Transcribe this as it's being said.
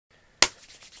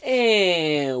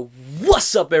And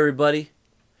what's up, everybody?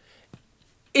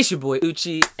 It's your boy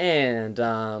Uchi, and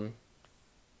back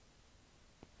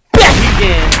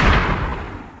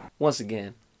again. Once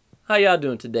again. How y'all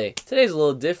doing today? Today's a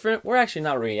little different. We're actually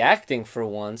not reacting for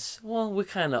once. Well, we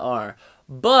kind of are.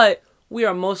 But we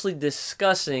are mostly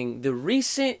discussing the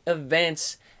recent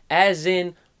events, as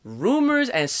in rumors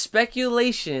and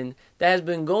speculation that has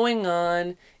been going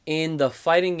on in the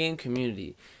fighting game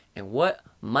community. And what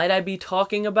might I be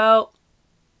talking about?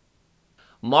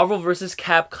 Marvel vs.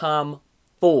 Capcom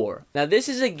 4. Now, this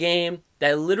is a game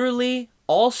that literally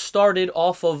all started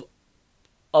off of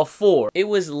a 4. It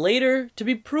was later to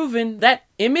be proven that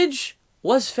image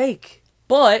was fake.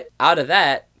 But out of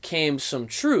that came some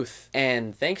truth.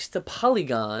 And thanks to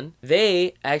Polygon,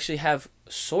 they actually have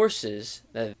sources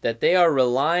that they are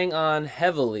relying on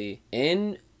heavily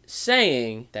in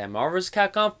saying that Marvel vs.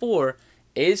 Capcom 4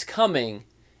 is coming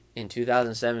in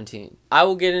 2017. I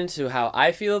will get into how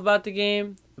I feel about the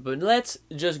game, but let's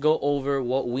just go over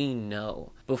what we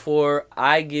know before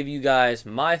I give you guys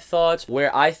my thoughts,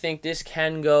 where I think this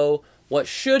can go, what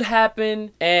should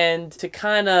happen, and to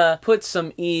kind of put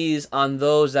some ease on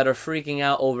those that are freaking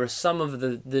out over some of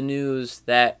the news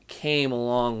that came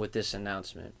along with this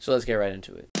announcement. So let's get right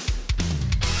into it.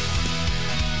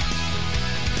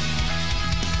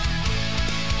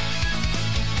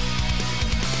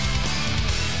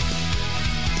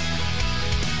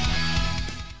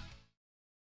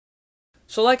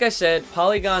 So like I said,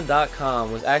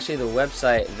 Polygon.com was actually the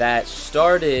website that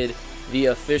started the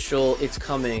official "it's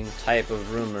coming" type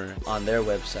of rumor on their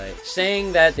website,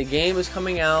 saying that the game is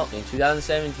coming out in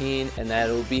 2017 and that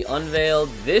it will be unveiled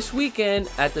this weekend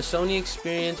at the Sony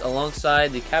Experience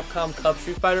alongside the Capcom Cup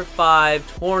Street Fighter V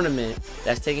tournament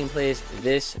that's taking place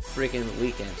this freaking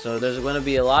weekend. So there's going to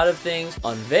be a lot of things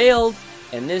unveiled,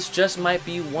 and this just might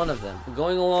be one of them.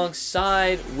 Going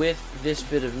alongside with this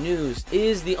bit of news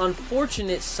is the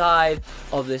unfortunate side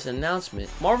of this announcement.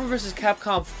 Marvel vs.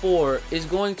 Capcom 4 is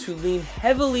going to lean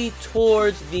heavily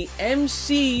towards the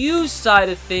MCU side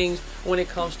of things when it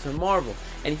comes to Marvel.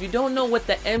 And if you don't know what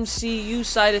the MCU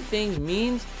side of things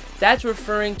means, that's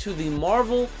referring to the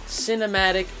Marvel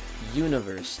Cinematic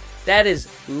Universe. That is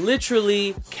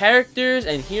literally characters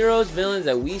and heroes, villains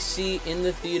that we see in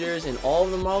the theaters in all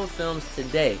of the Marvel films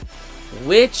today.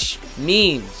 Which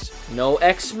means no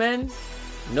X-Men,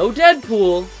 no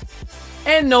Deadpool,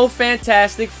 and no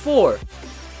Fantastic Four.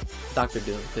 Dr.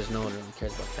 Doom, because no one really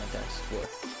cares about Fantastic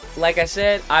Four. Like I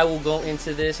said, I will go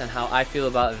into this and how I feel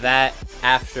about that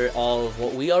after all of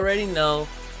what we already know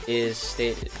is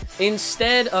stated.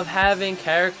 Instead of having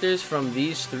characters from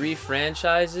these three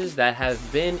franchises that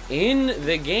have been in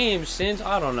the game since,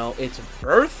 I don't know, its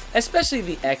birth, especially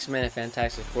the X-Men and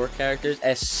Fantastic Four characters,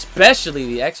 especially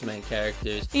the X-Men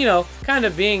characters, you know, kind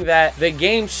of being that the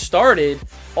game started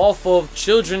off of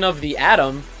Children of the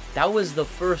Atom. That was the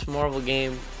first Marvel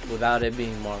game without it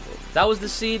being Marvel. That was the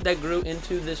seed that grew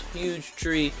into this huge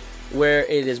tree where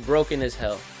it is broken as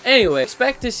hell. Anyway,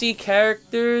 expect to see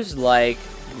characters like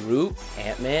Groot,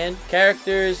 Ant-Man,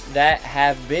 characters that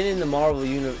have been in the Marvel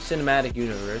Cinematic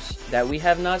Universe that we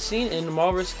have not seen in the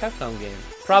Marvel vs. Capcom game.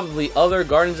 Probably other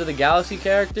Guardians of the Galaxy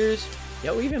characters,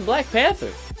 yo, even Black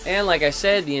Panther. And like I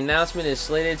said, the announcement is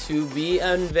slated to be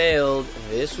unveiled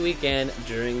this weekend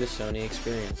during the Sony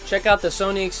Experience. Check out the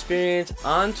Sony Experience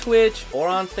on Twitch or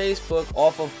on Facebook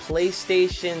off of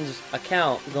PlayStation's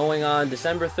account going on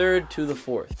December 3rd to the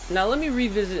 4th. Now let me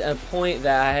revisit a point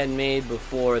that I had made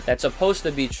before that's supposed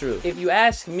to be true. If you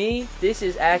ask me, this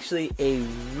is actually a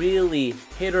really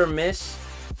hit or miss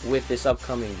with this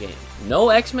upcoming game. No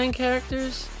X-Men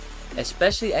characters,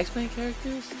 especially X-Men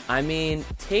characters. I mean,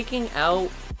 taking out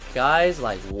guys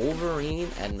like Wolverine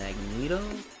and Magneto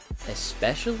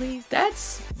especially,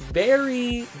 that's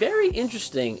very, very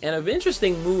interesting, and an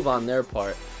interesting move on their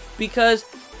part, because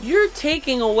you're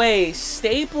taking away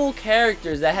staple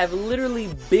characters that have literally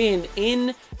been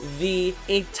in the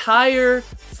entire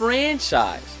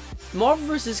franchise. Marvel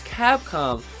vs.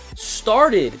 Capcom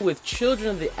started with Children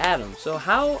of the Atom. So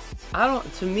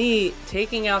to me,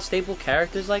 taking out staple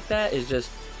characters like that is just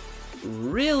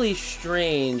really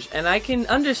strange, and I can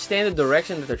understand the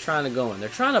direction that they're trying to go in. They're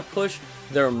trying to push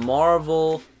their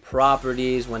Marvel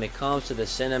properties when it comes to the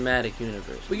cinematic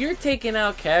universe. But you're taking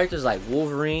out characters like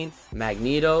Wolverine,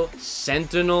 Magneto,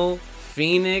 Sentinel,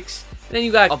 Phoenix, and then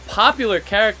you got a popular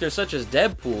character such as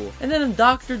Deadpool, and then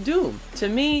Dr. Doom. To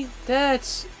me,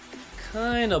 that's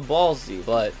kind of ballsy,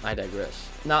 but I digress.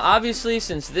 Now, obviously,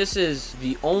 since this is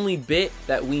the only bit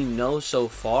that we know so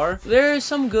far, there is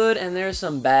some good and there is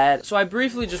some bad. So I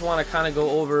briefly just want to kind of go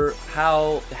over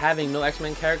how having no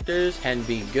X-Men characters can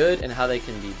be good and how they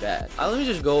can be bad. Let me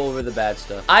just go over the bad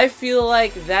stuff. I feel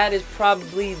like that is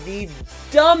probably the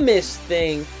dumbest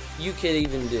thing you could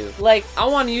even do. Like, I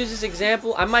want to use this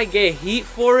example. I might get heat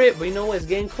for it, but you know what? It's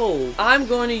getting cold. I'm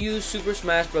going to use Super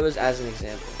Smash Bros. As an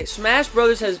example. Smash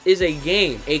Bros. Is a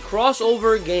game, a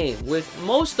crossover game with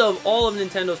most of all of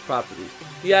Nintendo's properties.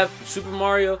 You have Super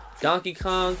Mario, Donkey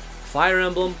Kong, Fire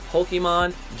Emblem,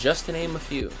 Pokemon, just to name a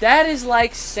few. That is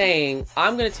like saying,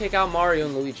 I'm going to take out Mario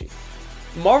and Luigi.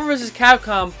 Marvel vs.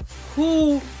 Capcom,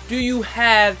 who do you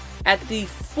have at the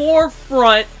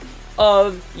forefront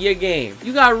of your game?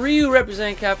 You got Ryu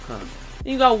representing Capcom.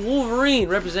 You got Wolverine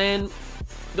representing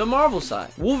the Marvel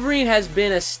side. Wolverine has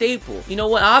been a staple. You know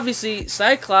what? Obviously,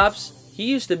 Cyclops, he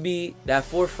used to be that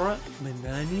forefront, but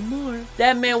not anymore.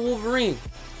 That man Wolverine,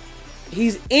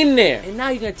 he's in there. And now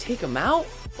you're going to take him out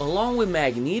along with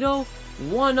Magneto?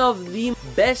 One of the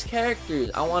best characters,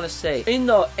 I want to say, in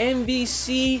the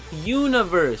MVC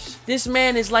universe. This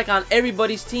man is like on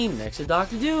everybody's team next to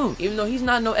Dr. Doom. Even though he's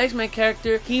not no X-Men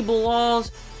character, he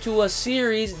belongs to a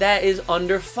series that is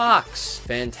under Fox.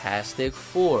 Fantastic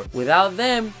Four. Without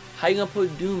them, how you gonna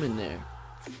put Doom in there?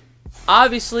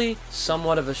 Obviously,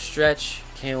 somewhat of a stretch.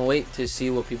 Can't wait to see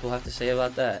what people have to say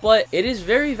about that. But it is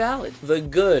very valid. The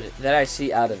good that I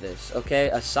see out of this, okay?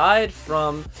 Aside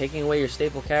from taking away your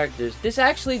staple characters, this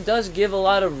actually does give a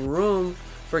lot of room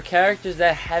for characters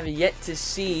that have yet to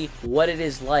see what it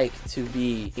is like to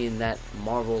be in that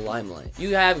Marvel limelight.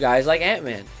 You have guys like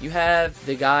Ant-Man. You have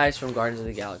the guys from Guardians of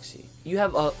the Galaxy. You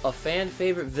have a fan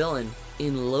favorite villain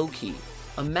in Loki.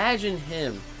 Imagine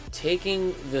him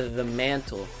taking the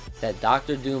mantle that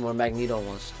Dr. Doom or Magneto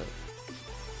once took.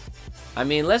 I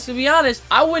mean, let's be honest,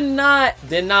 I would not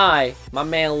deny my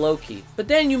man Loki. But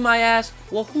then you might ask,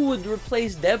 well, who would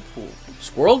replace Deadpool?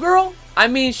 Squirrel Girl? I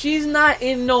mean, she's not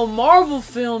in no Marvel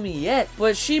film yet,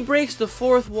 but she breaks the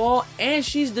fourth wall and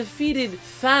she's defeated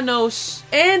Thanos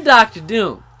and Dr.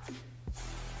 Doom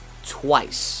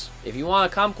twice. If you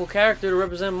want a comical character to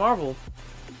represent Marvel,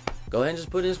 go ahead and just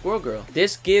put in Squirrel Girl.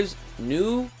 This gives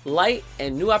new light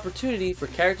and new opportunity for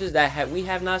characters that we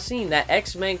have not seen. That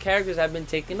X-Men characters have been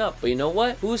taken up. But you know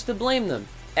what? Who's to blame them?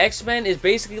 X-Men is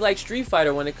basically like Street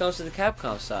Fighter when it comes to the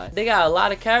Capcom side. They got a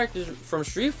lot of characters from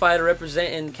Street Fighter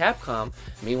representing Capcom.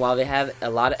 Meanwhile, they have a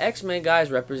lot of X-Men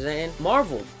guys representing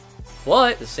Marvel.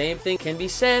 But the same thing can be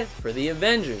said for the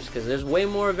Avengers, because there's way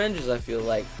more Avengers, I feel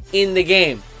like, in the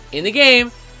game. In the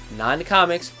game, not in the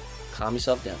comics. Calm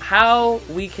yourself down. How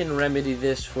we can remedy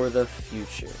this for the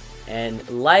future. And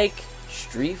like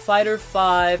Street Fighter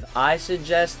V, I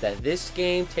suggest that this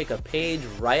game take a page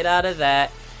right out of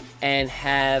that and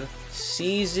have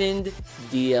seasoned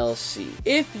DLC.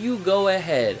 If you go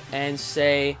ahead and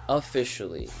say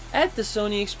officially at the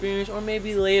Sony Experience, or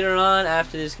maybe later on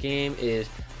after this game is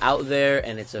out there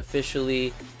and it's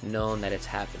officially known that it's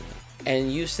happening,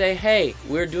 and you say, hey,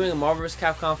 we're doing a Marvel vs.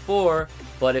 Capcom 4,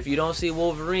 but if you don't see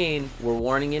Wolverine, we're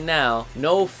warning you now,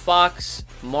 no Fox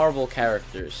Marvel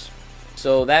characters.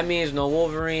 So that means no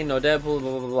Wolverine, no Deadpool,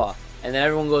 blah, blah, blah. And then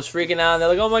everyone goes freaking out, and they're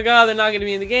like, oh my god, they're not going to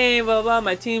be in the game, blah, blah, blah,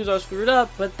 my teams are screwed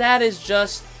up. But that is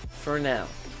just for now.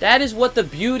 That is what the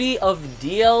beauty of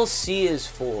DLC is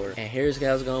for. And here's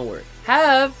how it's going to work.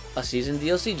 Have a season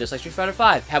DLC just like Street Fighter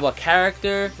V. Have a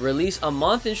character release a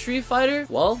month in Street Fighter?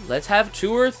 Well, let's have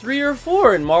 2 or 3 or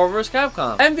 4 in Marvel vs.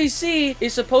 Capcom. MVC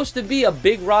is supposed to be a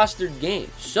big rostered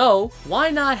game. So why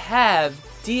not have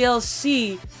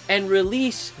DLC and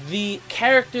release the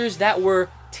characters that were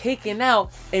taken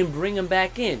out and bring them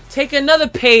back in? Take another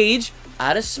page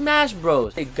out of Smash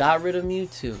Bros. They got rid of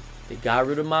Mewtwo. They got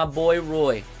rid of my boy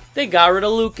Roy. They got rid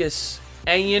of Lucas.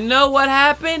 And you know what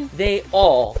happened? They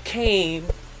all came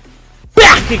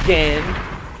back again,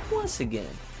 once again.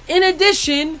 In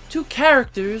addition to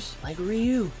characters like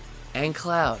Ryu and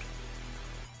Cloud,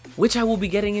 which I will be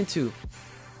getting into.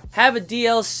 Have a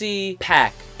DLC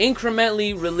pack,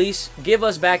 incrementally release, give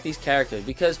us back these characters,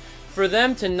 because for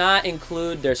them to not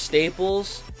include their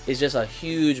staples is just a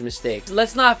huge mistake.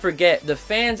 Let's not forget the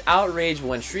fans' outrage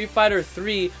when Street Fighter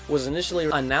 3 was initially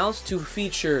announced to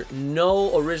feature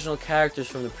no original characters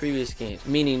from the previous games,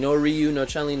 meaning no Ryu, no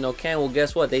Chun-Li, no Ken. Well,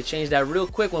 guess what? They changed that real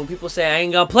quick when people say, I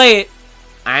ain't gonna play it.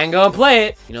 I ain't gonna play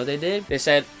it. You know what they did? They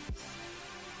said,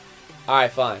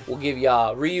 alright, fine. We'll give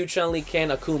y'all Ryu, Chun-Li, Ken,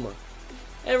 Akuma.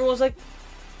 Everyone's like,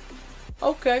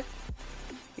 okay,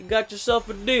 you got yourself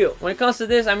a deal. When it comes to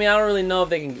this, I mean, I don't really know if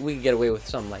we can get away with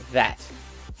something like that.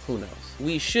 Who knows?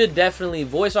 we should definitely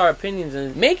voice our opinions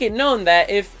and make it known that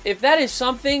if that is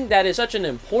something that is such an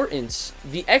importance,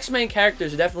 the X-Men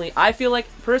characters definitely, I feel like,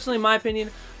 personally in my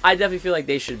opinion, I definitely feel like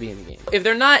they should be in the game. If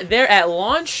they're not there at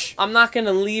launch, I'm not going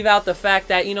to leave out the fact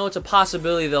that, you know, it's a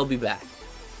possibility they'll be back.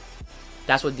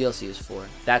 That's what DLC is for.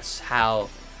 That's how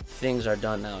things are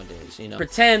done nowadays, you know.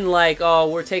 Pretend like, oh,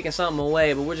 we're taking something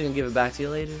away, but we're just going to give it back to you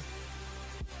later.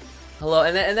 Hello,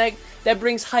 and that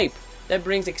brings hype. That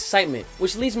brings excitement,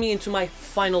 which leads me into my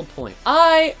final point.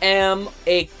 I am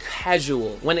a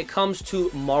casual when it comes to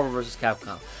Marvel vs.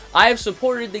 Capcom. I have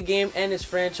supported the game and its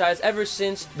franchise ever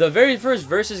since the very first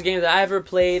Versus game that I ever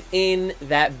played, in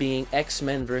that being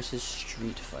X-Men vs.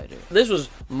 Street Fighter. This was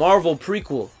Marvel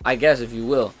prequel, I guess, if you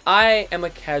will. I am a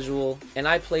casual, and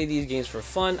I play these games for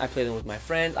fun. I play them with my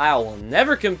friends. I will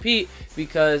never compete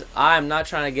because I'm not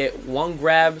trying to get one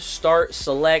grab, start,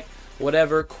 select,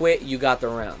 whatever, quit, you got the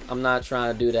round. I'm not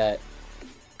trying to do that,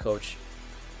 coach.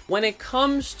 When it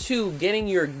comes to getting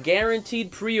your guaranteed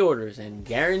pre-orders and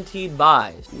guaranteed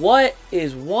buys, what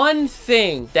is one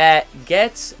thing that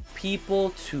gets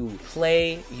people to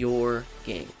play your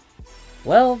game?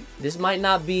 Well, this might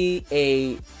not be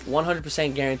a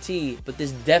 100% guarantee, but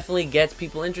this definitely gets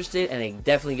people interested, and it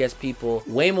definitely gets people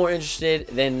way more interested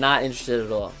than not interested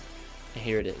at all. And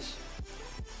here it is.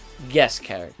 Guest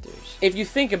characters. If you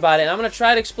think about it, and I'm going to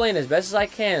try to explain as best as I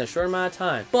can in a short amount of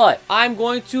time, but I'm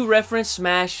going to reference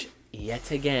Smash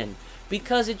yet again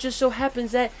because it just so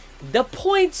happens that the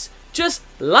points just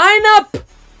line up.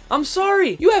 I'm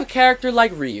sorry. You have a character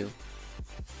like Ryu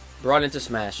brought into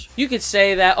Smash. You could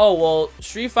say that, oh, well,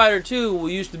 Street Fighter 2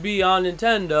 used to be on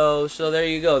Nintendo, so there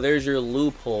you go. There's your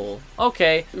loophole.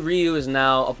 Okay, Ryu is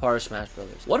now a part of Smash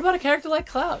Brothers. What about a character like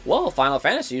Cloud? Well, Final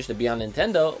Fantasy used to be on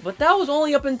Nintendo, but that was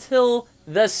only up until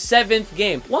the 7th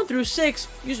game. 1 through 6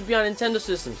 used to be on Nintendo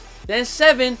systems. Then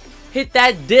 7 hit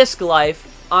that disc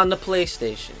life on the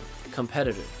PlayStation.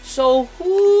 Competitor. So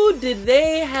who did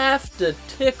they have to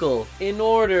tickle in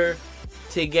order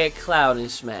to get Cloud in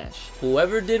Smash?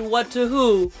 Whoever did what to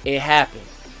who, it happened.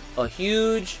 A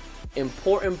huge,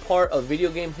 important part of video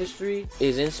game history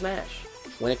is in Smash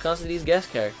when it comes to these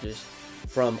guest characters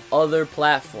from other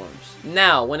platforms.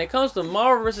 Now, when it comes to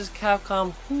Marvel vs.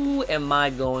 Capcom, who am I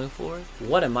going for?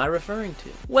 What am I referring to?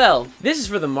 Well, this is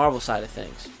for the Marvel side of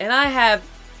things, and I have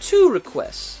 2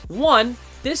 requests. One,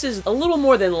 this is a little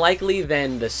more than likely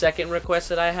than the second request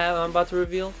that I'm about to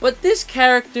reveal. But this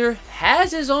character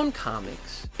has his own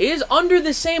comics, is under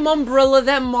the same umbrella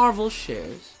that Marvel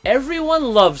shares.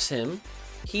 Everyone loves him.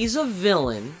 He's a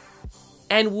villain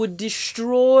and would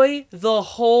destroy the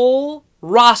whole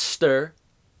roster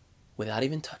without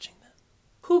even touching them.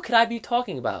 Who could I be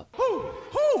talking about?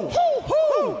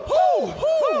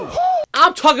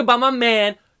 I'm talking about my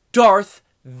man, Darth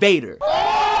Vader.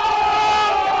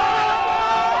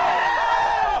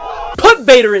 Put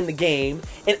Vader in the game,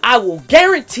 and I will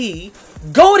guarantee,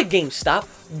 go to GameStop,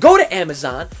 go to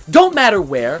Amazon, don't matter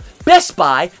where, Best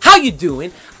Buy, how you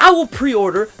doing, I will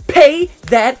pre-order, pay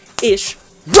that ish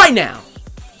right now.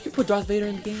 You put Darth Vader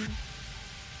in the game,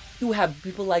 you will have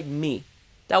people like me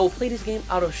that will play this game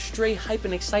out of straight hype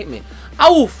and excitement. I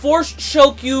will force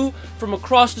choke you from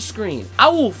across the screen. I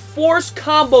will force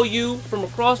combo you from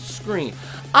across the screen.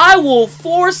 I will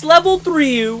force level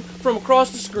 3 you from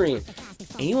across the screen.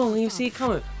 And you won't even see it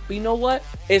coming. But you know what?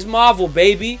 It's Marvel,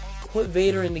 baby. Put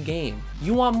Vader in the game.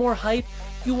 You want more hype?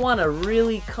 You want to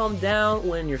really come down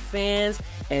when your fans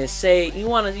and say you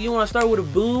want to start with a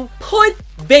boom? Put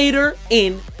Vader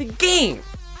in the game.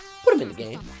 Put him in the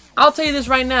game. I'll tell you this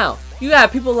right now. You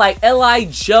have people like L.I.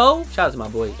 Joe. Shout out to my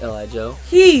boy L.I. Joe.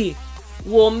 He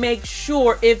will make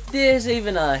sure, if there's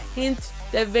even a hint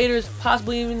that Vader is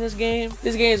possibly even in this game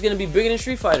is going to be bigger than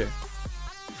Street Fighter.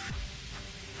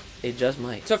 It just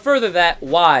might. To further that,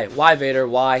 why? Why Vader?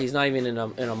 Why? He's not even in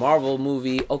a Marvel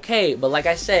movie. Okay, but like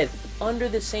I said, under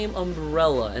the same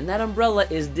umbrella. And that umbrella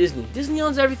is Disney. Disney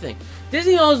owns everything.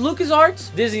 Disney owns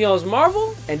LucasArts, Disney owns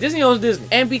Marvel, and Disney owns Disney.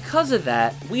 And because of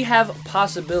that, we have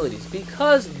possibilities.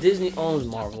 Because Disney owns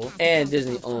Marvel and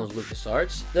Disney owns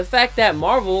LucasArts, the fact that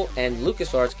Marvel and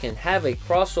LucasArts can have a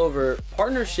crossover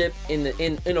partnership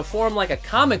in a form like a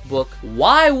comic book,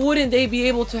 why wouldn't they be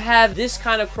able to have this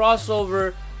kind of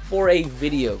crossover for a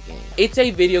video game? It's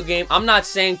a video game. I'm not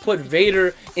saying put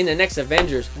Vader in the next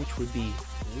Avengers, which would be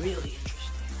really interesting.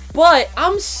 But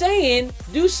I'm saying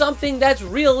do something that's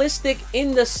realistic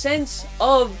in the sense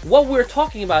of what we're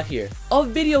talking about here. A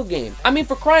video game. I mean,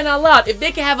 for crying out loud, if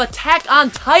they can have Attack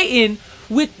on Titan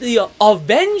with the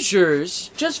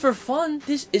Avengers just for fun,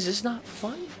 is this not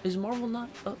fun? Is Marvel not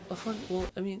a fun? Well,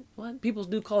 I mean, what? People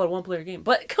do call it a one-player game.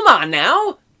 But come on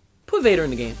now. Put Vader in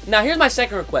the game. Now, here's my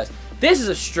second request. This is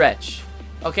a stretch.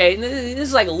 Okay, this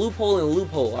is like a loophole in a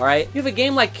loophole, alright? You have a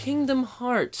game like Kingdom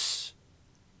Hearts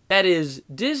that is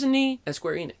Disney and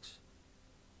Square Enix.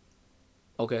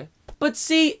 Okay. But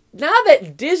see, now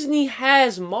that Disney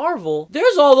has Marvel,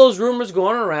 there's all those rumors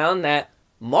going around that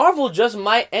Marvel just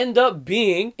might end up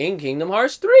being in Kingdom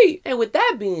Hearts 3. And with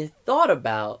that being thought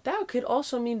about, that could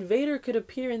also mean Vader could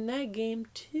appear in that game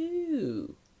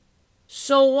too.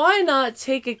 So why not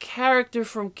take a character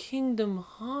from Kingdom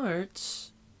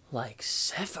Hearts like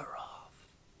Sephiroth?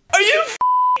 Are you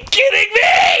kidding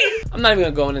me? I'm not even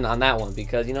gonna go in on that one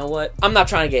because you know what? I'm not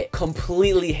trying to get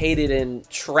completely hated and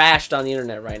trashed on the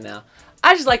internet right now.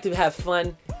 I just like to have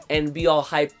fun and be all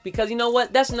hyped because you know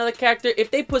what? That's another character.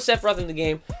 If they put Sephiroth in the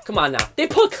game, come on now. They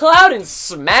put Cloud in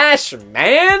Smash,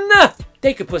 man.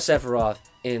 They could put Sephiroth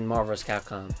in Marvel vs.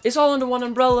 Capcom. It's all under one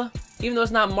umbrella, even though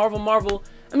it's not Marvel.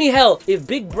 I mean, hell, if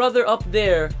Big Brother up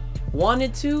there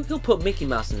wanted to, he'll put Mickey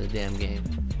Mouse in the damn game.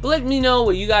 But let me know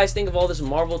what you guys think of all this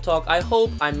Marvel talk. I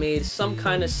hope I made some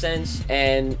kind of sense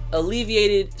and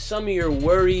alleviated some of your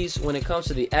worries when it comes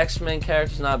to the X-Men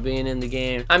characters not being in the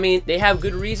game. I mean, they have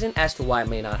good reason as to why it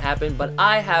may not happen, but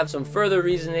I have some further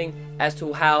reasoning as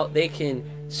to how they can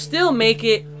still make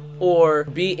it or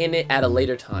be in it at a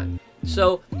later time.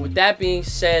 So, with that being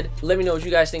said, let me know what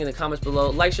you guys think in the comments below.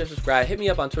 Like, share, subscribe. Hit me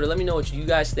up on Twitter. Let me know what you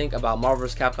guys think about Marvel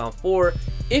vs. Capcom 4,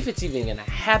 if it's even going to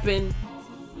happen.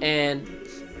 And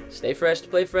stay fresh to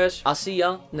play fresh. I'll see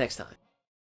y'all next time.